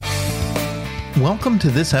Welcome to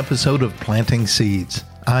this episode of Planting Seeds.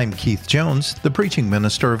 I'm Keith Jones, the preaching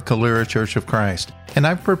minister of Calera Church of Christ, and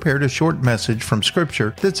I've prepared a short message from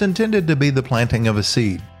Scripture that's intended to be the planting of a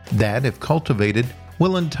seed that, if cultivated,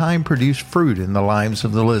 will in time produce fruit in the lives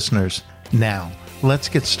of the listeners. Now, let's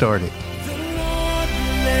get started. The Lord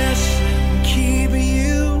bless and keep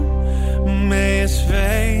you. May His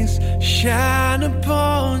face shine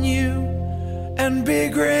upon you and be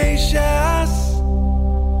gracious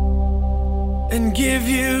and give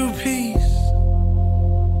you peace.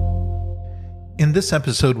 In this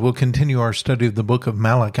episode, we'll continue our study of the book of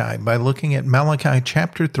Malachi by looking at Malachi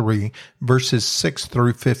chapter 3, verses 6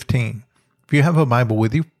 through 15. If you have a Bible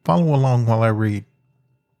with you, follow along while I read.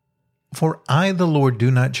 For I, the Lord, do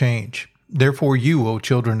not change. Therefore you, O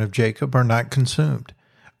children of Jacob, are not consumed.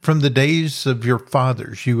 From the days of your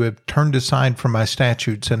fathers you have turned aside from my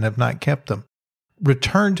statutes and have not kept them.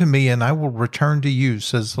 Return to me, and I will return to you,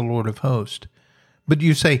 says the Lord of hosts. But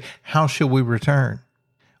you say, how shall we return?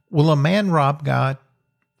 Will a man rob God?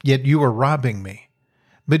 Yet you are robbing me.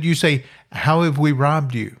 But you say, how have we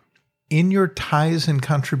robbed you? In your tithes and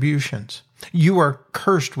contributions. You are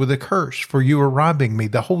cursed with a curse, for you are robbing me,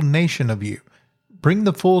 the whole nation of you. Bring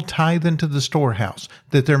the full tithe into the storehouse,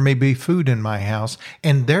 that there may be food in my house,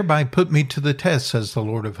 and thereby put me to the test, says the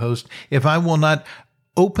Lord of hosts, if I will not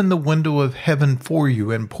open the window of heaven for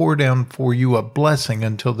you and pour down for you a blessing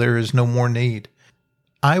until there is no more need.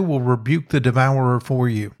 I will rebuke the devourer for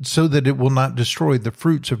you, so that it will not destroy the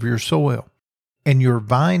fruits of your soil, and your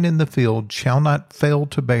vine in the field shall not fail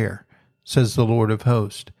to bear, says the Lord of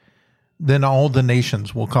hosts. Then all the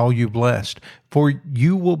nations will call you blessed, for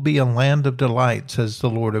you will be a land of delight, says the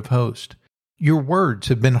Lord of hosts. Your words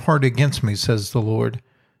have been hard against me, says the Lord.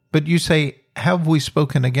 But you say, have we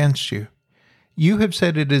spoken against you? You have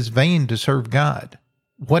said it is vain to serve God.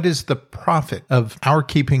 What is the profit of our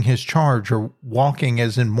keeping his charge or walking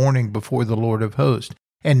as in mourning before the Lord of hosts?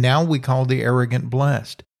 And now we call the arrogant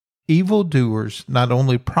blessed. Evildoers not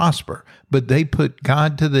only prosper, but they put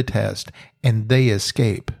God to the test, and they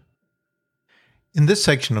escape. In this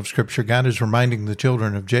section of Scripture, God is reminding the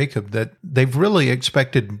children of Jacob that they've really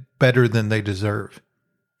expected better than they deserve.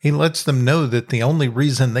 He lets them know that the only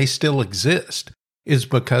reason they still exist is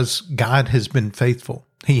because God has been faithful.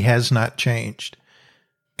 He has not changed.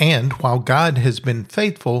 And while God has been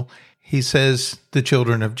faithful, he says the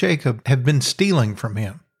children of Jacob have been stealing from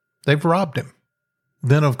him. They've robbed him.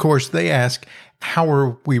 Then, of course, they ask, how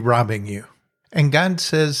are we robbing you? And God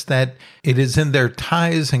says that it is in their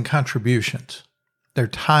tithes and contributions, their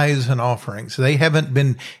tithes and offerings. They haven't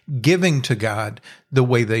been giving to God the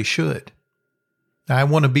way they should. Now, I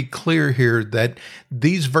want to be clear here that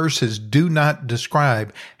these verses do not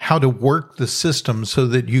describe how to work the system so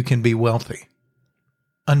that you can be wealthy.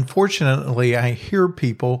 Unfortunately, I hear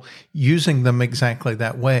people using them exactly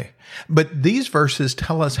that way. But these verses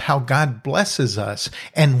tell us how God blesses us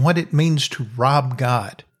and what it means to rob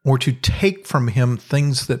God or to take from him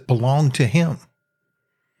things that belong to him.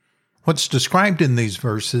 What's described in these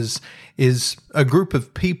verses is a group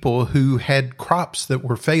of people who had crops that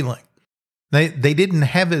were failing. They didn't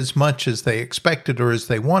have as much as they expected or as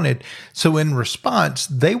they wanted, so in response,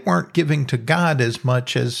 they weren't giving to God as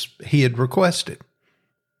much as he had requested.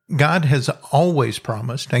 God has always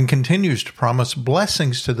promised and continues to promise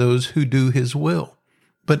blessings to those who do his will.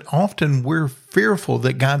 But often we're fearful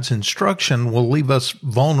that God's instruction will leave us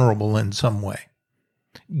vulnerable in some way.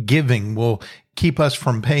 Giving will keep us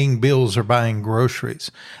from paying bills or buying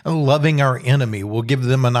groceries. Loving our enemy will give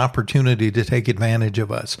them an opportunity to take advantage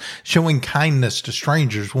of us. Showing kindness to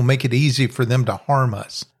strangers will make it easy for them to harm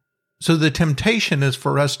us. So the temptation is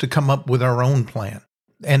for us to come up with our own plan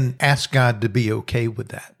and ask God to be okay with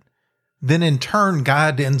that. Then in turn,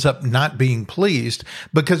 God ends up not being pleased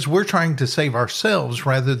because we're trying to save ourselves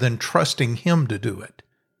rather than trusting him to do it.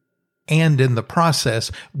 And in the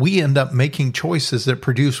process, we end up making choices that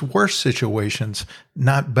produce worse situations,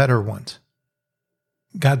 not better ones.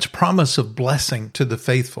 God's promise of blessing to the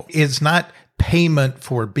faithful is not payment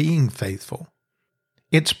for being faithful.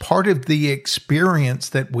 It's part of the experience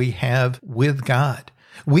that we have with God.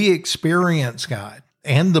 We experience God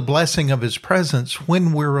and the blessing of his presence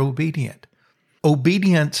when we're obedient.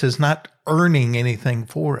 Obedience is not earning anything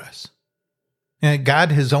for us. And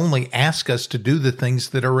God has only asked us to do the things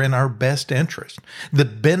that are in our best interest. The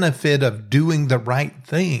benefit of doing the right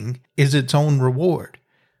thing is its own reward.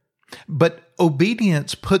 But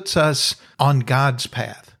obedience puts us on God's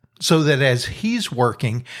path so that as he's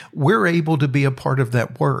working, we're able to be a part of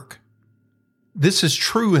that work. This is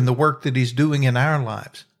true in the work that he's doing in our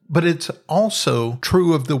lives, but it's also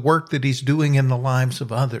true of the work that he's doing in the lives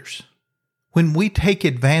of others. When we take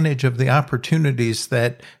advantage of the opportunities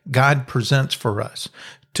that God presents for us,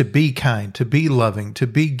 to be kind, to be loving, to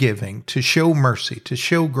be giving, to show mercy, to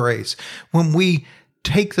show grace, when we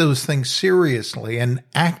take those things seriously and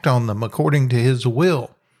act on them according to His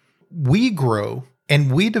will, we grow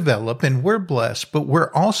and we develop and we're blessed, but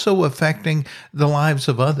we're also affecting the lives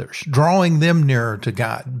of others, drawing them nearer to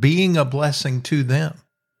God, being a blessing to them.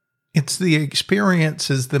 It's the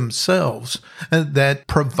experiences themselves that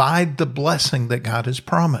provide the blessing that God has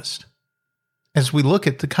promised. As we look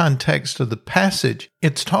at the context of the passage,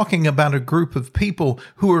 it's talking about a group of people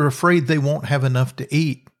who are afraid they won't have enough to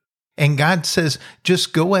eat. And God says,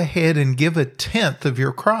 just go ahead and give 1/10 of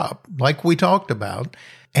your crop, like we talked about,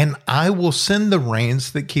 and I will send the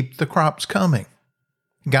rains that keep the crops coming.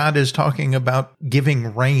 God is talking about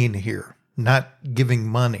giving rain here, not giving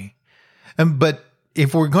money. But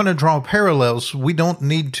if we're going to draw parallels, we don't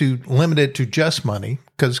need to limit it to just money,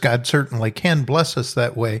 because God certainly can bless us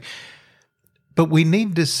that way. But we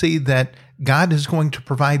need to see that God is going to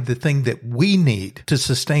provide the thing that we need to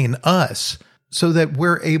sustain us so that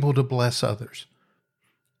we're able to bless others.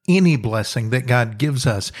 Any blessing that God gives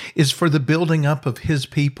us is for the building up of His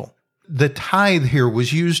people. The tithe here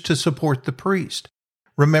was used to support the priest.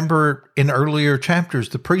 Remember, in earlier chapters,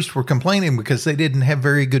 the priests were complaining because they didn't have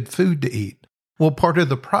very good food to eat. Well, part of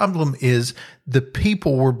the problem is the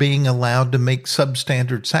people were being allowed to make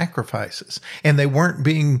substandard sacrifices, and they weren't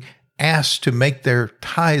being asked to make their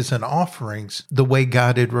tithes and offerings the way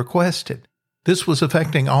God had requested. This was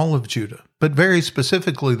affecting all of Judah, but very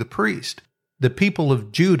specifically the priest. The people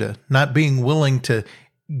of Judah not being willing to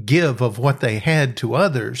give of what they had to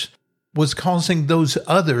others was causing those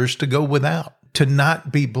others to go without, to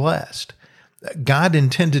not be blessed. God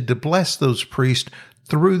intended to bless those priests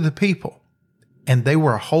through the people, and they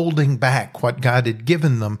were holding back what God had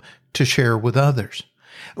given them to share with others.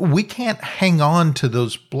 We can't hang on to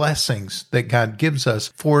those blessings that God gives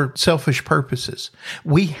us for selfish purposes.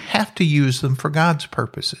 We have to use them for God's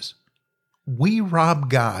purposes. We rob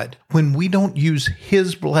God when we don't use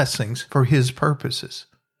His blessings for His purposes.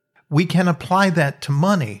 We can apply that to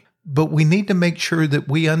money, but we need to make sure that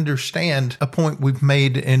we understand a point we've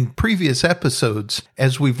made in previous episodes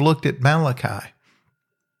as we've looked at Malachi.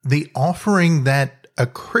 The offering that a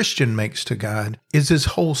Christian makes to God is his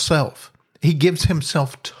whole self. He gives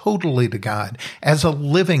himself totally to God as a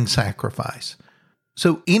living sacrifice.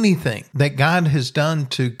 So anything that God has done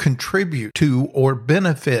to contribute to or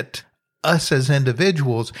benefit us as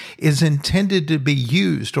individuals is intended to be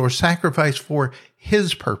used or sacrificed for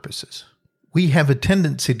His purposes. We have a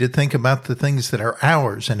tendency to think about the things that are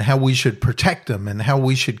ours and how we should protect them and how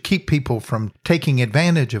we should keep people from taking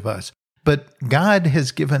advantage of us. But God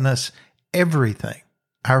has given us everything,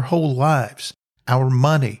 our whole lives, our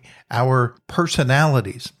money, our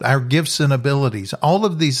personalities, our gifts and abilities. All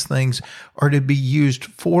of these things are to be used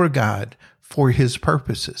for God, for His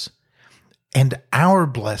purposes. And our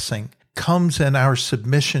blessing comes in our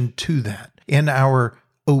submission to that, in our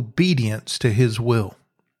obedience to His will.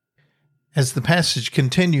 As the passage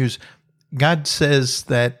continues, God says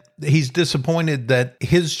that He's disappointed that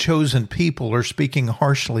His chosen people are speaking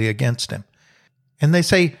harshly against Him. And they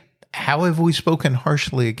say, "How have we spoken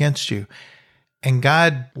harshly against you?" And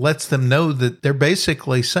God lets them know that they're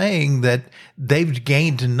basically saying that they've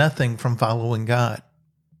gained nothing from following God.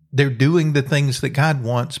 They're doing the things that God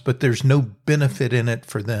wants, but there's no benefit in it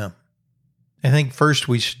for them. I think first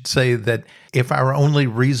we should say that if our only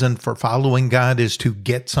reason for following God is to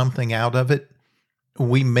get something out of it,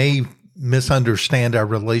 we may misunderstand our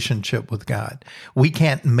relationship with God. We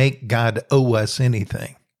can't make God owe us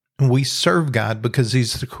anything. We serve God because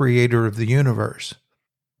He's the creator of the universe.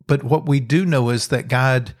 But what we do know is that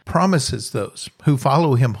God promises those who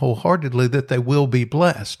follow Him wholeheartedly that they will be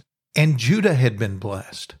blessed. And Judah had been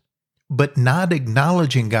blessed. But not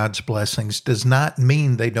acknowledging God's blessings does not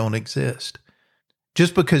mean they don't exist.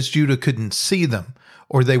 Just because Judah couldn't see them,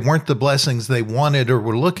 or they weren't the blessings they wanted or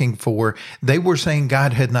were looking for, they were saying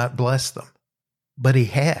God had not blessed them. But He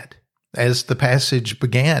had. As the passage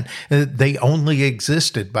began, they only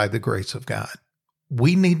existed by the grace of God.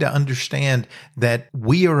 We need to understand that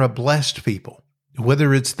we are a blessed people,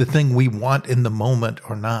 whether it's the thing we want in the moment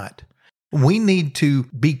or not. We need to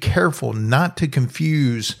be careful not to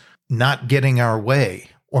confuse not getting our way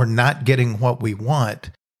or not getting what we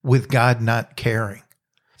want with God not caring.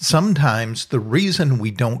 Sometimes the reason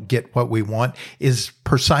we don't get what we want is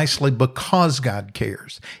precisely because God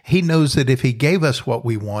cares. He knows that if He gave us what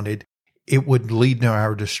we wanted, it would lead to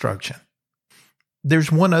our destruction.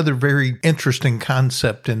 There's one other very interesting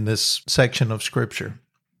concept in this section of Scripture.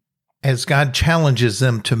 as God challenges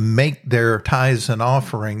them to make their tithes and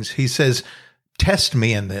offerings, he says, test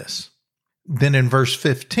me in this. Then in verse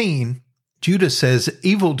 15, Judah says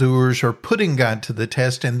evildoers are putting God to the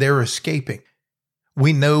test and they're escaping.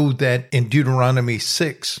 We know that in Deuteronomy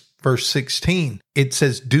 6, verse 16, it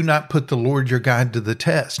says, do not put the Lord your God to the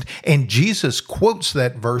test. And Jesus quotes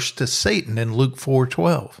that verse to Satan in Luke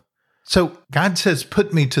 4:12. So God says,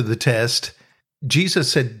 put me to the test.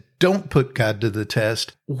 Jesus said, don't put God to the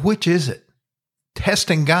test. Which is it?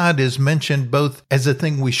 Testing God is mentioned both as a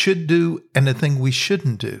thing we should do and a thing we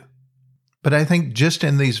shouldn't do. But I think just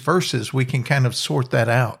in these verses, we can kind of sort that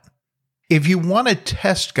out. If you want to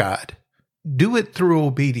test God, do it through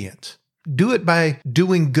obedience. Do it by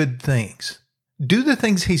doing good things. Do the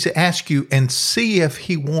things he's asked you and see if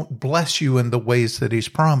he won't bless you in the ways that he's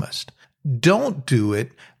promised. Don't do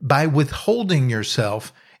it by withholding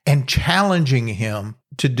yourself and challenging him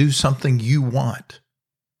to do something you want.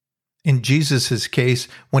 In Jesus' case,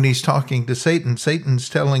 when he's talking to Satan, Satan's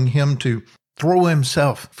telling him to throw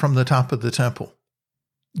himself from the top of the temple.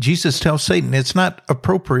 Jesus tells Satan, it's not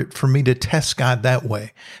appropriate for me to test God that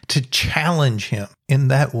way, to challenge him in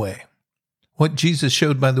that way. What Jesus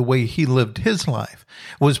showed by the way he lived his life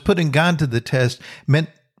was putting God to the test meant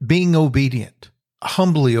being obedient,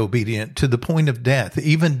 humbly obedient to the point of death,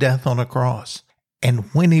 even death on a cross. And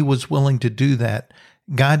when he was willing to do that,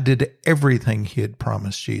 God did everything he had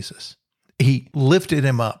promised Jesus. He lifted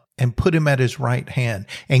him up and put him at his right hand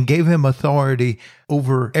and gave him authority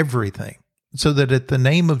over everything, so that at the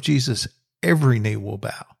name of Jesus, every knee will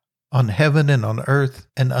bow on heaven and on earth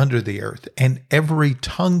and under the earth, and every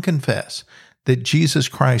tongue confess that Jesus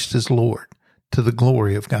Christ is Lord, to the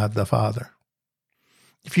glory of God the Father.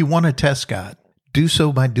 If you want to test God, do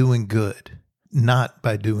so by doing good, not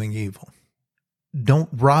by doing evil. Don't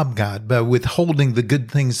rob God by withholding the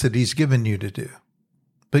good things that he's given you to do,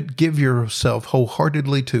 but give yourself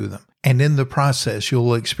wholeheartedly to them. And in the process,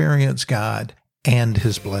 you'll experience God and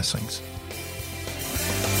his blessings.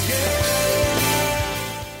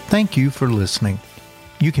 Thank you for listening.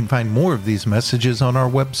 You can find more of these messages on our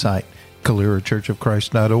website,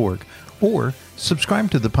 CaleraChurchOfChrist.org, or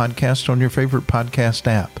subscribe to the podcast on your favorite podcast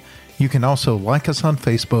app. You can also like us on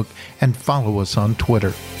Facebook and follow us on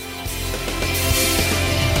Twitter.